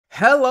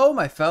Hello,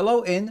 my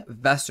fellow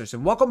investors,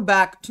 and welcome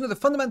back to another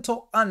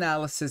fundamental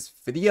analysis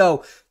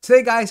video.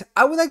 Today, guys,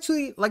 I would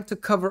actually like to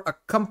cover a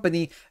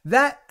company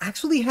that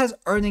actually has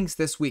earnings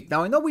this week.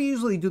 Now, I know we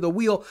usually do the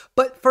wheel,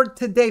 but for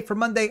today, for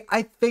Monday,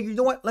 I figured, you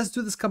know what, let's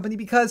do this company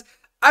because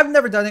I've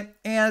never done it,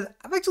 and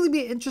I've actually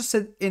been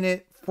interested in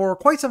it for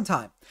quite some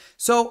time.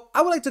 So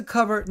I would like to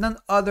cover none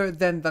other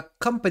than the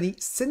company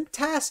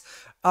Cintas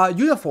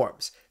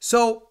Uniforms.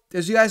 So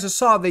as you guys just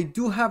saw, they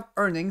do have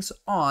earnings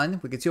on,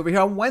 we can see over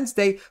here on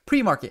Wednesday,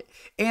 pre-market.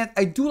 And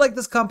I do like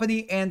this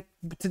company, and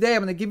today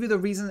I'm going to give you the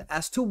reason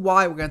as to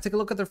why. We're going to take a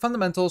look at their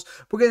fundamentals,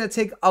 we're going to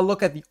take a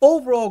look at the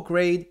overall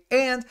grade,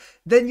 and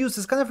then use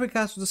this kind of free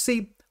cash flow to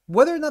see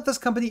whether or not this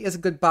company is a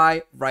good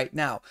buy right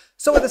now.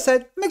 So with that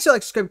said, make sure you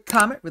like, subscribe,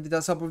 comment. Really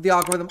does help with the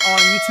algorithm on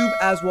YouTube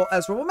as well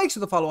as well. Make sure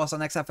to follow us on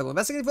XF Fellow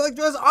Investing. If you'd like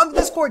to join us on the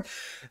Discord,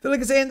 the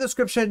link is in the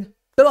description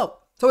below.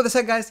 So with that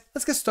said, guys,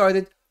 let's get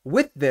started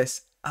with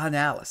this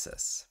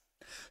analysis.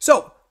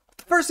 So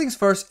first things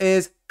first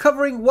is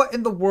covering what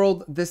in the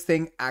world this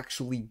thing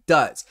actually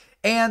does.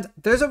 And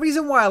there's a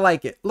reason why I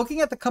like it.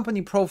 Looking at the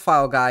company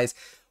profile, guys,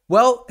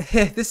 well,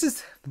 this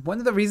is one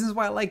of the reasons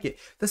why I like it.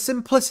 The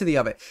simplicity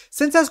of it.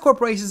 Cintas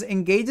Corporation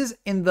engages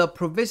in the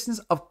provisions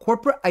of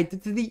corporate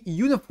identity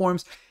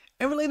uniforms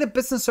and related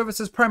business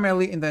services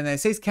primarily in the United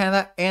States,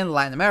 Canada, and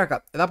Latin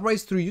America. It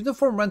operates through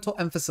uniform rental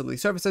and facility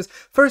services,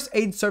 first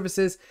aid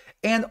services,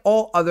 and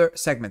all other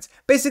segments.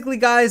 Basically,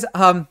 guys,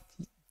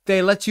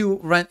 they let you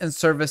rent and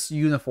service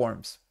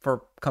uniforms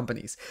for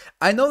companies.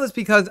 I know this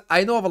because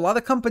I know of a lot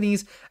of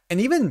companies, and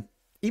even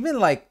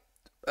like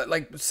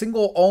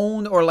single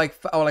owned or like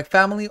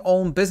family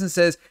owned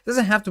businesses. It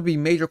doesn't have to be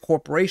major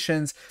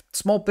corporations.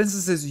 Small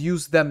businesses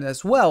use them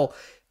as well,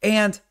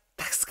 and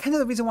that's kind of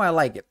the reason why I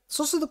like it. It's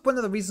also one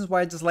of the reasons why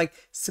I just like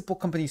simple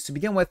companies to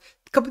begin with.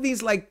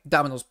 Companies like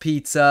Domino's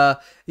Pizza,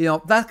 you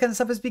know, that kind of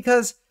stuff, is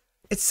because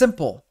it's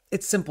simple.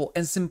 It's simple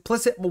and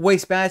simplicity.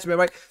 Waste management,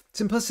 right?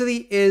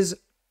 Simplicity is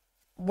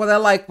what I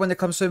like when it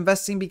comes to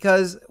investing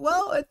because,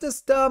 well, it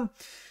just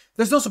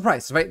there's no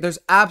surprises, right? There's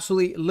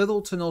absolutely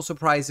little to no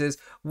surprises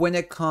when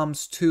it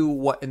comes to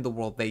what in the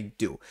world they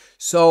do.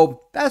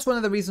 So that's one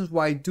of the reasons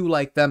why I do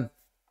like them.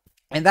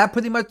 And that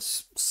pretty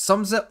much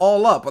sums it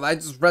all up, what I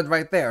just read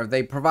right there.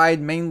 They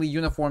provide mainly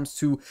uniforms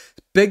to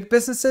big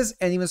businesses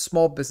and even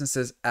small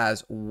businesses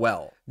as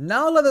well.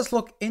 Now let us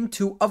look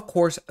into, of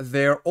course,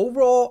 their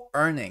overall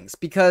earnings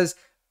because,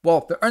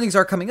 well, the earnings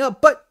are coming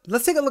up, but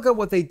let's take a look at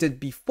what they did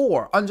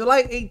before. On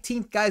July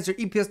 18th, guys, their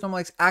EPS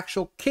normalized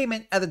actual came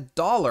in at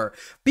 $1,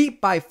 beat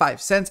by 5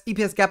 cents.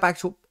 EPS gap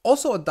actual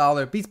also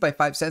 $1, beats by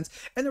 5 cents.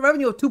 And the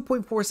revenue of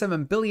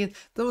 $2.47 billion,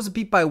 that was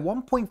beat by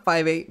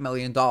 $1.58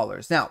 million.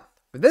 Now,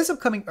 for this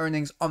upcoming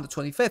earnings on the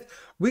 25th,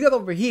 we got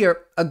over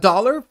here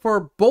 $1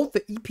 for both the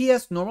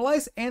EPS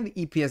normalized and the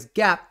EPS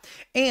gap.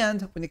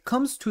 And when it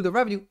comes to the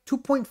revenue,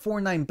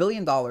 $2.49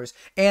 billion.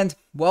 And,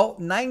 well,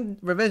 9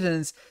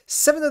 revisions,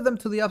 7 of them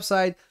to the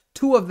upside,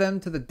 2 of them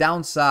to the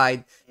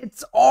downside.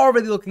 It's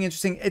already looking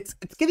interesting. It's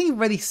getting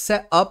ready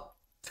set up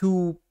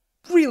to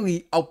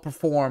really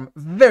outperform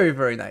very,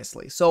 very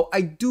nicely. So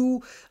I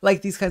do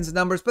like these kinds of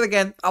numbers, but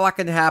again, a lot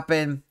can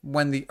happen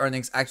when the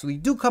earnings actually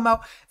do come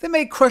out. They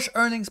may crush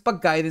earnings,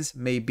 but guidance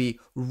may be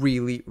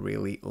really,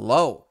 really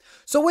low.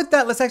 So with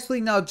that, let's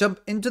actually now jump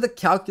into the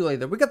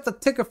calculator. We got the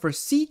ticker for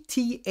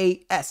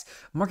CTAS,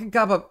 market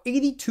cap of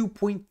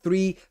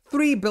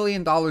 $82.33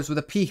 billion with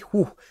a P.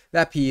 Whew,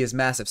 that P is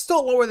massive.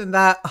 Still lower than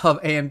that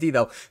of AMD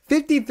though.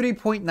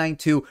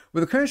 53.92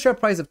 with a current share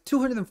price of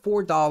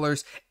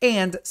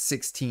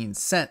 $204.16.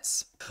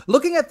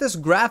 Looking at this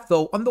graph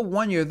though, on the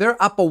 1 year,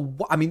 they're up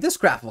I mean, this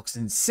graph looks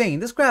insane.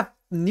 This graph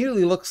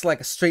nearly looks like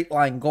a straight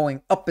line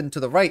going up and to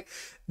the right.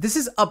 This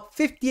is up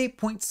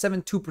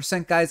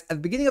 58.72%, guys. At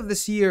the beginning of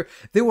this year,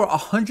 they were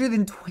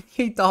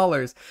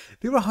 $128.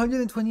 They were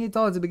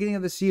 $128 at the beginning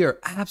of this year.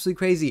 Absolutely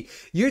crazy.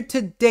 Year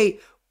to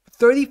date,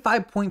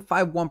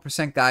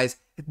 35.51%, guys.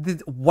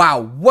 Wow,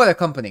 what a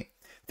company.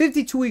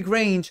 52-week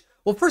range.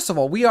 Well, first of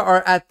all, we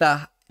are at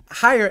the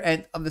higher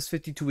end of this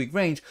 52-week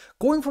range,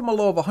 going from a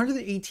low of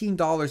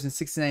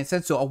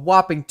 $118.69 to a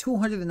whopping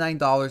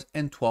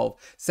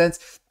 $209.12.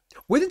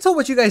 Wait until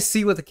what you guys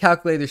see what the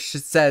calculator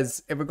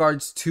says in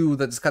regards to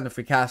the discounted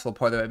free cash flow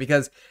part of it,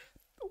 because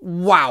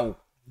wow,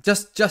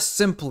 just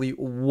simply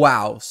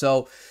wow.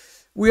 So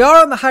we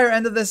are on the higher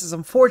end of this. Is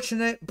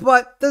unfortunate,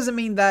 but doesn't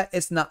mean that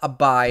it's not a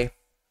buy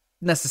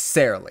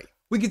necessarily.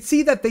 We can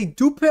see that they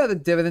do pay out a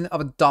dividend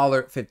of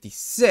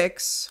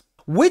 $1.56,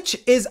 which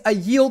is a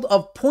yield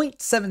of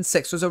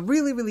 0.76. So it's a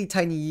really, really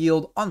tiny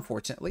yield.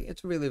 Unfortunately,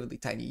 it's a really, really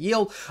tiny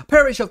yield. A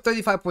payout ratio of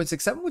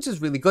 35.67, which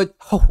is really good.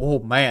 Oh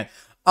man.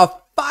 A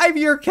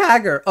 5-year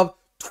CAGR of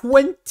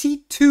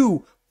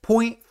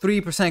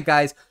 22.3%,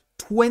 guys.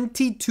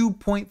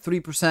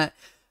 22.3%.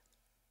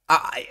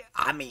 I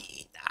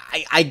mean,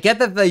 I get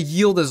that the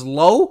yield is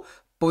low,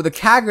 but with a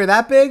CAGR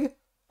that big,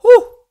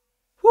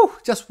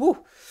 just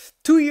whoo.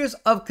 2 years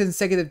of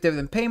consecutive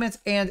dividend payments.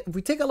 And if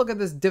we take a look at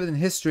this dividend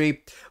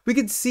history, we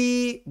can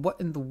see what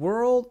in the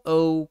world.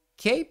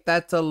 Okay,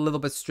 that's a little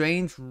bit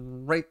strange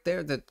right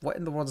there. That what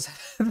in the world has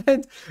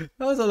happened?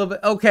 That was a little bit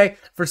okay.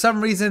 For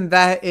some reason,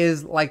 that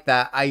is like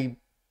that.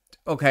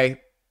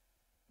 Okay.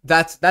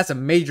 That's a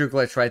major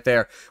glitch right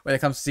there when it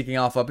comes to seeking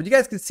alpha. But you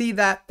guys can see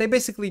that they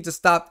basically just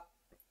stopped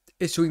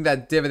issuing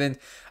that dividend.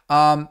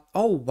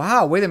 Oh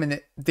wow, wait a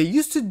minute. They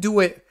used to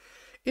do it.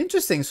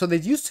 Interesting. So they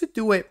used to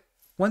do it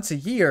once a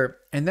year,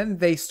 and then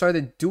they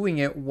started doing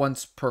it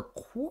once per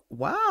quarter.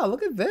 Wow,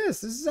 look at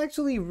this. This is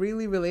actually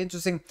really, really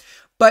interesting.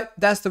 But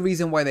that's the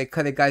reason why they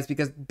cut it, guys,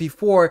 because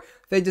before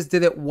they just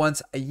did it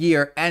once a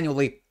year,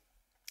 annually.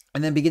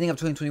 And then beginning of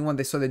 2021,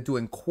 they started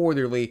doing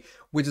quarterly,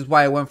 which is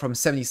why it went from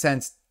 70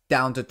 cents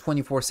down to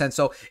 24 cents.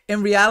 So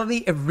in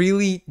reality, it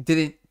really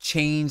didn't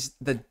change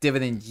the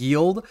dividend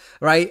yield,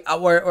 right?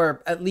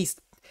 Or at least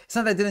it's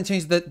not that it didn't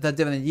change the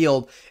dividend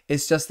yield.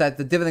 It's just that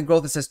the dividend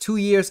growth, it says 2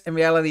 years. In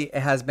reality,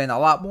 it has been a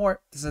lot more.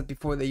 This is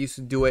before they used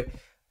to do it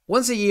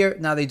once a year.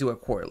 Now they do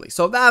it quarterly.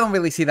 So I don't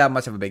really see that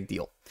much of a big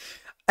deal.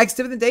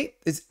 Ex-dividend date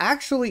is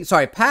actually,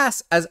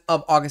 pass as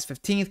of August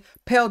 15th.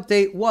 Payout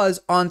date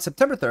was on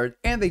September 3rd,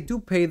 and they do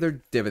pay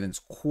their dividends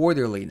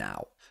quarterly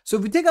now. So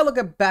if we take a look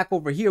at back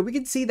over here, we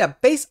can see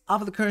that based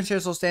off of the current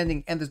shares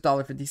outstanding and this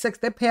 $1.56,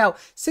 they pay out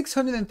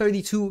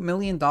 $632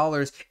 million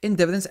in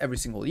dividends every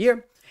single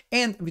year.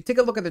 And if we take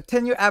a look at the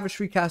 10-year average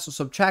free cash flow,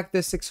 subtract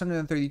this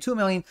 $632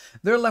 million,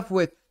 they're left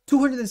with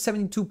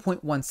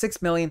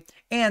 $272.16 million,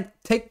 and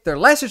take their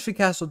last year's free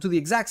cash flow, do the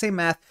exact same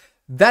math.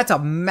 That's a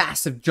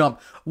massive jump.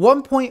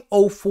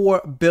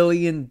 $1.04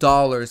 billion,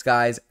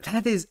 guys.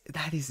 That is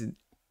an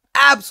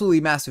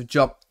absolutely massive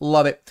jump.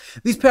 Love it.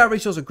 These payout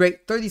ratios are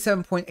great.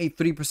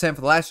 37.83%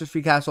 for the last year's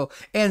free cash flow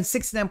and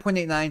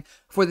 69.89%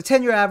 for the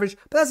 10-year average.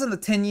 But that's on the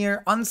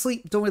 10-year.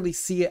 Honestly, don't really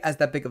see it as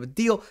that big of a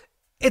deal.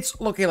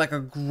 It's looking like a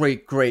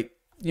great,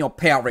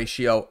 payout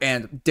ratio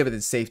and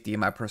dividend safety in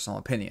my personal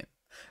opinion.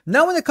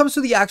 Now, when it comes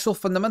to the actual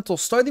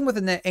fundamentals, starting with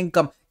the net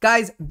income,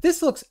 guys,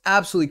 this looks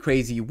absolutely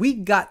crazy. We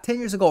got 10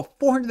 years ago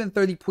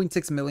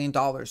 $430.6 million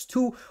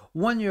to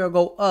 1 year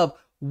ago of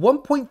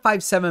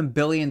 $1.57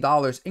 billion,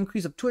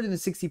 increase of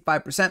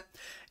 265%.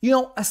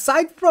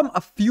 Aside from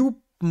a few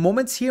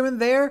moments here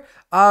and there,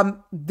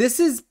 this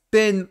has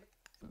been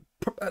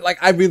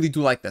I really do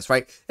like this,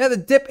 right? They had a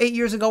dip 8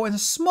 years ago and a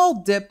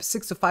small dip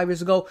 6 to 5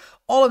 years ago.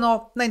 All in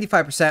all,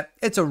 95%.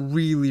 It's a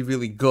really,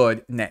 really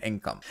good net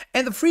income.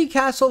 And the free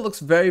cash flow looks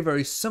very,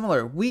 very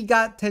similar. We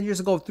got 10 years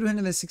ago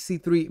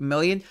 $363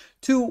 million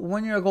to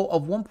 1 year ago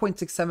of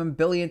 $1.67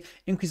 billion,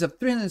 increase of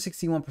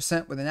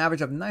 361% with an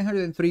average of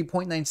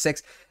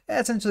 903.96,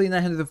 essentially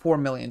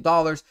 $904 million.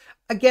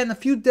 Again, a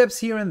few dips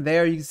here and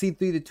there. You can see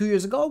 3 to 2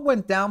 years ago it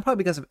went down,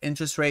 probably because of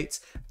interest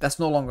rates. That's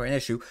no longer an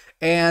issue.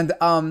 And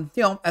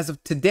as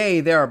of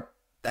today,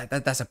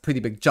 that's a pretty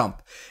big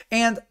jump.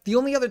 And the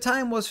only other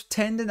time was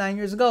 10 to 9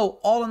 years ago.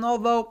 All in all,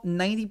 though,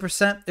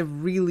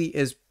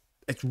 90%,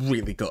 it's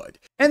really good.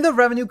 And the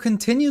revenue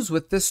continues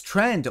with this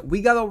trend.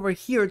 We got over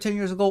here 10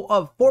 years ago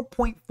of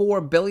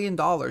 $4.4 billion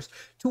to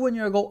 1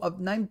 year ago of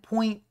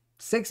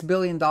 $9.6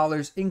 billion,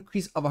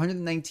 increase of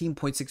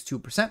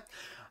 119.62%.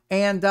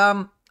 And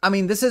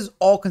this is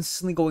all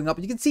consistently going up.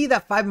 You can see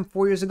that 5 and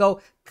 4 years ago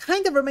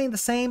kind of remained the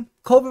same.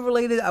 COVID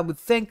related, I would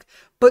think.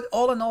 But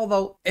all in all,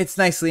 though, it's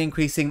nicely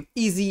increasing.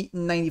 Easy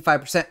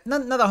 95%.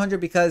 Not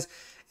 100 because,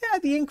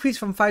 the increase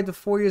from 5 to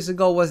 4 years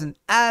ago wasn't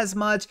as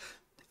much.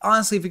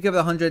 Honestly, if you give it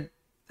 100,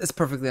 it's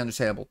perfectly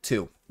understandable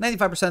too.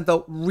 95%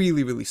 though,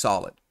 really, really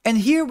solid. And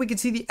here we can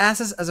see the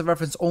assets as a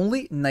reference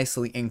only,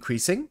 nicely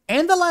increasing.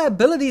 And the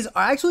liabilities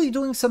are actually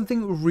doing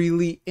something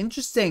really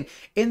interesting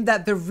in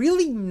that they're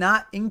really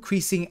not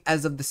increasing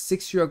as of the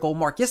 6 year ago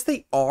mark. Yes,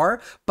 they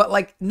are,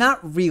 but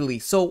not really.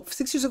 So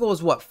 6 years ago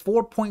was what?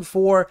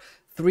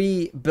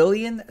 $4.43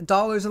 billion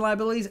in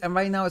liabilities, and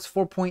right now it's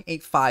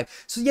 4.85.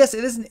 So yes,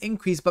 it is an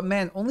increase, but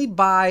man, only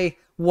by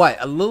what?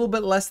 A little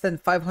bit less than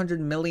 $500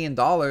 million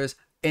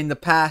in the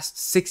past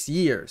 6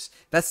 years.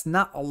 That's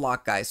not a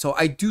lot, guys. So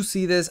I do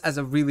see this as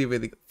a really,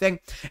 really good thing.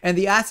 And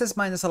the assets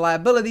minus the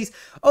liabilities,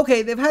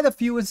 okay, they've had a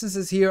few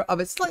instances here of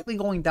it slightly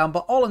going down,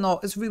 but all in all,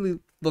 it's really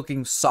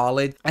looking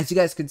solid. As you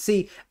guys can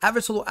see,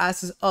 average total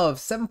assets of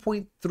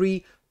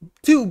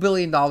 $7.32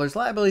 billion,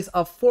 liabilities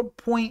of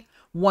 $4.15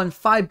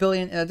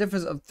 billion, and a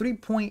difference of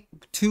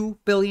 $3.2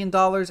 billion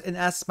in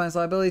assets minus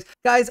liabilities.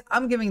 Guys,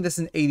 I'm giving this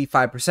an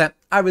 85%.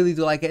 I really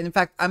do like it. In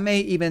fact, I may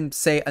even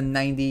say a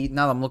 90.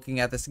 Now that I'm looking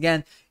at this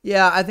again,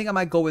 I think I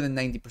might go with a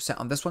 90%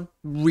 on this one.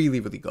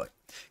 Really, really good.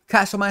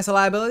 Cash flow minus the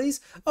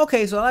liabilities.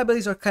 Okay, so the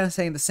liabilities are kind of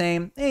staying the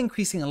same,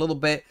 increasing a little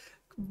bit.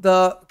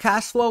 The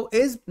cash flow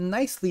is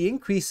nicely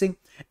increasing,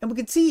 and we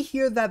can see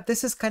here that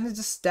this is kind of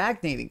just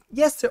stagnating.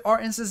 Yes, there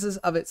are instances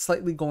of it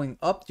slightly going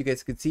up. You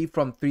guys can see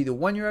from 3 to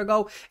 1 year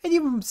ago, and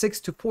even from 6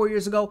 to 4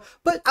 years ago.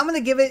 But I'm going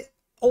to give it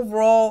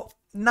overall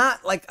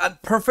not like a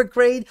perfect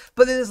grade,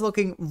 but it is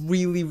looking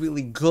really,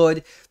 really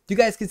good. You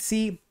guys can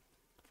see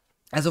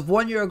as of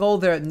 1 year ago,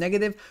 they're at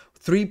negative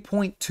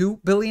 $3.2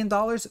 billion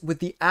with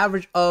the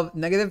average of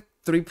negative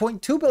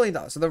 $3.2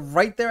 billion. So they're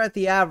right there at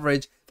the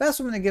average. That's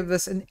what I'm going to give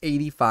this an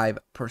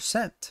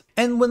 85%.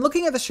 And when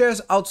looking at the shares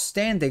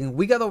outstanding,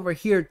 we got over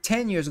here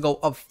 10 years ago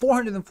of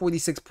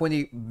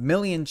 446.8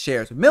 million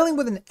shares, million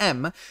with an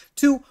M,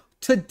 to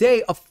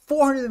today of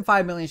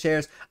 405 million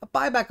shares, a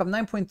buyback of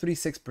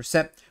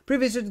 9.36%.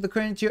 Previous year to the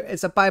current year,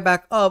 it's a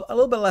buyback of a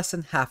little bit less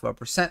than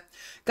 0.5%.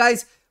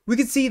 Guys, we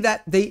can see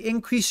that they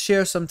increase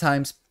shares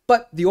sometimes,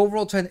 but the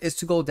overall trend is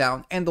to go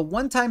down. And the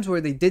one times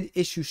where they did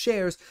issue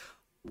shares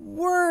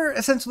were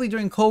essentially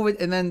during COVID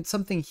and then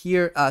something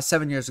here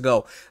 7 years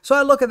ago. So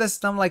I look at this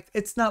and I'm like,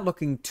 it's not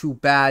looking too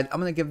bad. I'm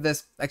going to give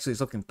this, actually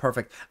it's looking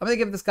perfect. I'm going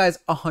to give this guys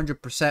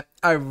 100%.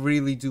 I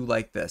really do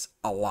like this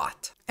a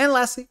lot. And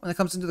lastly, when it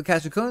comes into the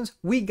cash equivalents,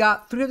 we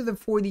got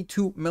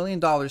 $342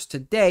 million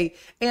today,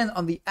 and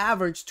on the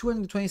average,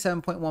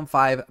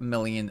 $227.15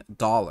 million.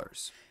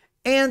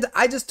 And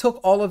I just took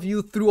all of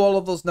you through all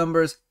of those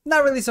numbers.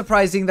 Not really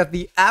surprising that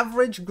the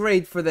average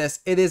grade for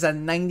this, it is a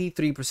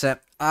 93%.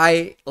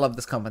 I love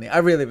this company. I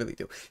really, really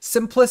do.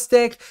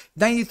 Simplistic,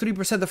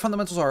 93%. The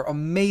fundamentals are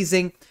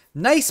amazing.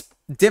 Nice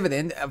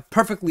dividend,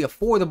 perfectly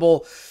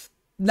affordable.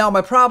 Now,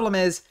 my problem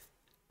is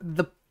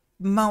the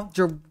amount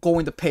you're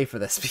going to pay for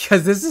this,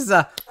 because this is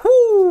a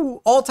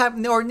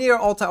all-time or near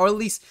all-time, or at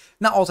least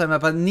not all-time,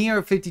 but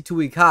near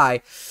 52-week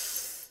high.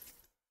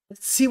 Let's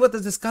see what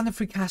the discounted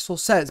free cash flow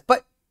says.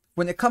 But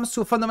when it comes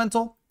to a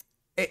fundamental,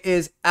 it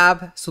is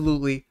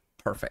absolutely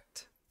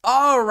perfect.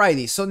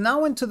 Alrighty, so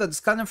now into the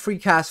discounted free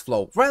cash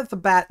flow. Right off the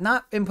bat,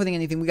 not inputting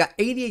anything, we got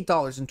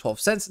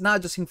 $88.12, not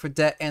adjusting for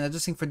debt, and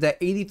adjusting for debt,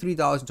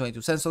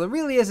 $83.22. So there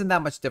really isn't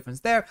that much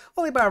difference there,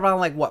 only by around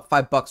like what,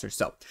 $5 or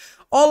so.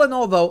 All in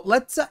all though,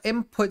 let's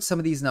input some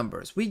of these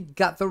numbers. We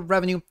got the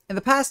revenue. In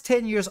the past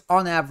 10 years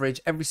on average,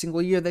 every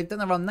single year, they've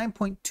done around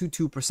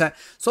 9.22%.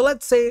 So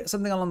let's say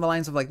something along the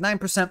lines of like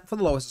 9% for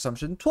the lowest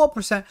assumption,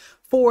 12%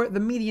 for the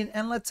median,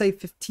 and let's say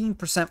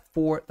 15%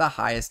 for the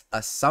highest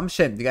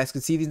assumption. You guys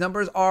can see these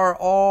numbers are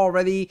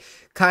already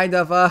kind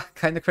of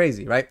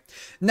crazy, right?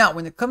 Now,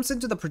 when it comes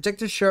into the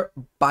projected share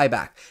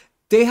buyback,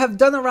 they have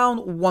done around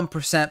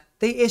 1%.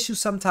 They issue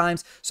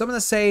sometimes. So I'm going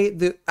to say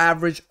the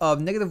average of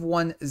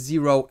 -1,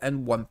 0,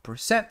 and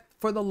 1%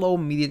 for the low,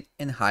 median,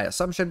 and high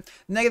assumption.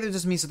 Negative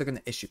just means that they're going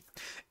to issue.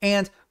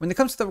 And when it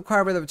comes to the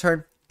required rate of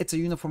return, it's a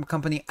uniform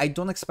company. I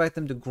don't expect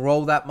them to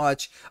grow that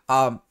much.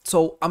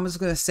 So I'm just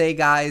going to say,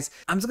 guys,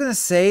 I'm just going to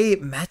say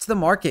match the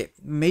market.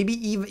 Maybe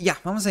even, yeah,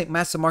 I'm going to say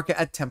match the market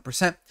at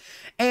 10%.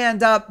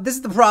 And this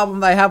is the problem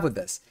that I have with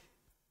this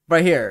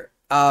right here.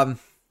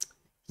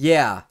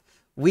 Yeah.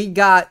 We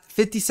got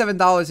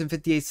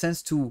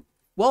 $57.58 to,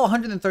 well,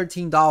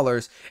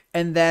 $113.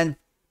 And then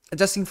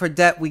adjusting for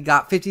debt, we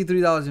got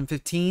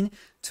 $53.15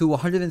 to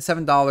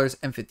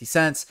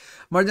 $107.50.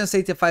 Margin of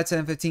safety of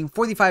 5.715,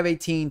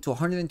 $45.18 to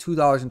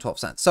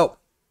 $102.12. So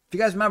if you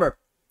guys remember,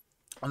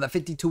 on the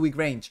 52-week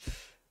range,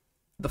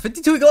 the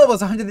 52-week low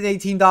was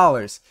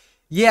 $118.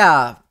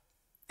 Yeah.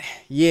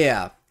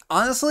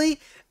 Honestly,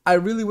 I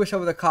really wish I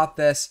would have caught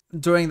this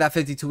during that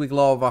 52-week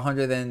low of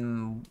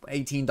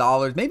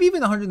 $118, maybe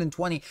even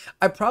 $120.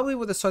 I probably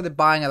would have started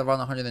buying at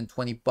around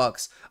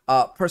 $120,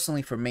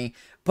 personally for me.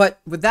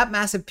 But with that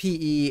massive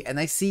PE, and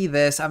I see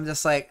this, I'm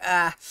just like,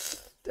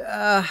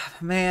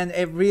 man,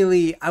 it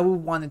really, I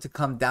would want it to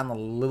come down a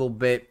little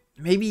bit,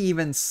 maybe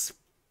even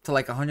to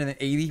like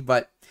 180.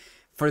 But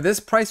for this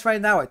price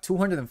right now at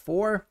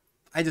 204,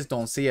 I just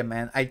don't see it,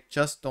 man. I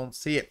just don't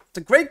see it. It's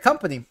a great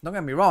company, don't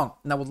get me wrong.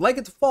 And I would like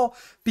it to fall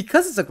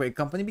because it's a great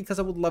company, because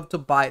I would love to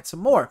buy it some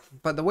more.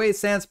 But the way it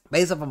stands,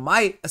 based off of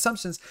my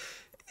assumptions,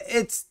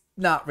 it's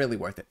not really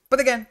worth it. But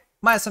again,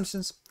 my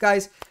assumptions,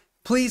 guys,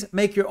 please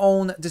make your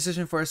own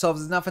decision for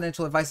yourselves. It's not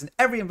financial advice, and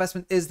every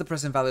investment is the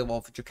present value of all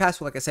future cash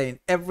flow. Like I say in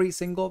every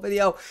single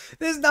video,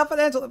 this is not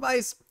financial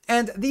advice.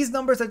 And these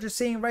numbers that you're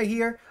seeing right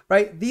here,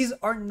 right, these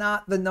are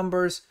not the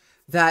numbers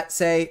that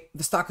say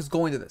the stock is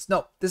going to this.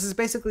 No, this is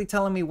basically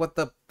telling me what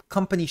the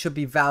company should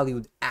be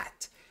valued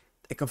at.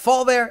 It could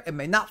fall there, it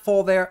may not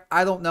fall there,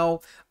 I don't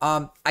know.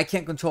 I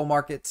can't control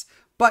markets,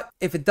 but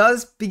if it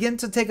does begin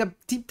to take a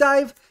deep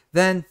dive,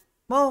 then,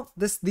 well,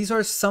 these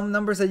are some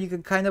numbers that you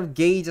can kind of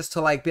gauge as to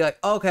like be like,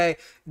 okay,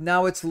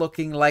 now it's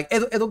looking like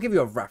it'll give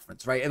you a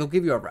reference, right? It'll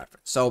give you a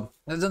reference. So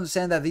let's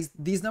understand that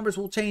these numbers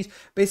will change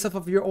based off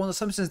of your own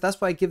assumptions. That's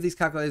why I give these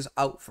calculators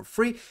out for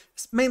free.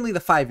 It's mainly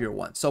the 5-year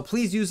one. So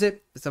please use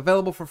it. It's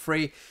available for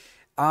free.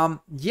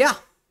 Yeah.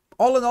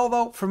 All in all,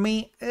 though, for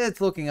me,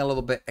 it's looking a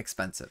little bit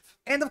expensive.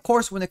 And of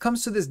course, when it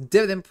comes to this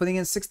dividend, putting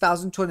in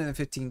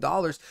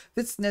 $6,215,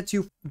 this nets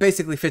you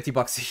basically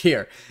 $50 a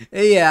year.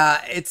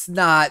 Yeah, it's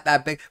not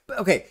that big. But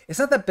okay, it's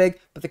not that big,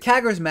 but the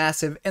CAGR is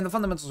massive and the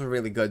fundamentals are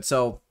really good.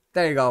 So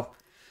there you go.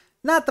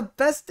 Not the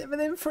best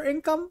dividend for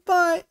income,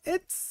 but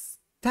it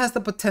has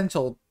the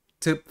potential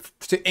to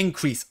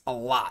increase a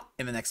lot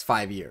in the next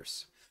 5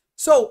 years.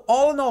 So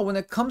all in all, when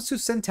it comes to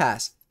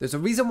Cintas, there's a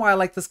reason why I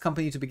like this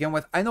company to begin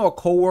with. I know a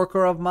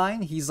coworker of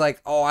mine, he's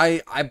like, oh,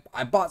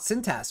 I bought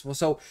Cintas. Well,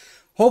 so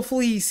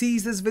hopefully he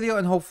sees this video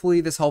and hopefully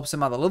this helps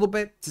him out a little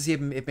bit to see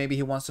if maybe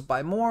he wants to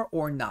buy more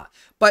or not.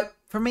 But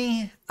for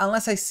me,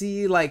 unless I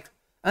see like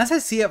unless I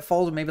see it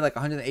fall to maybe like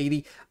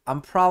 180,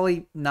 I'm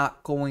probably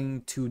not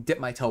going to dip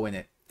my toe in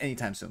it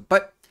anytime soon.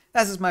 But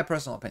that's just my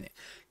personal opinion.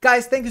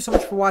 Guys, thank you so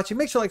much for watching.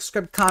 Make sure to like,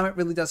 subscribe, comment.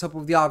 Really does help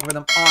with the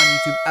algorithm on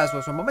YouTube as well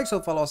as Rumble. Make sure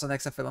to follow us on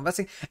XFL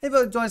Investing. And if you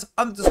want to join us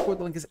on the Discord,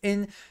 the link is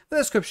in the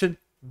description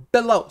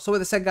below. So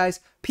with that said, guys,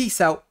 peace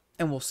out,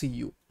 and we'll see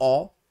you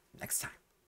all next time.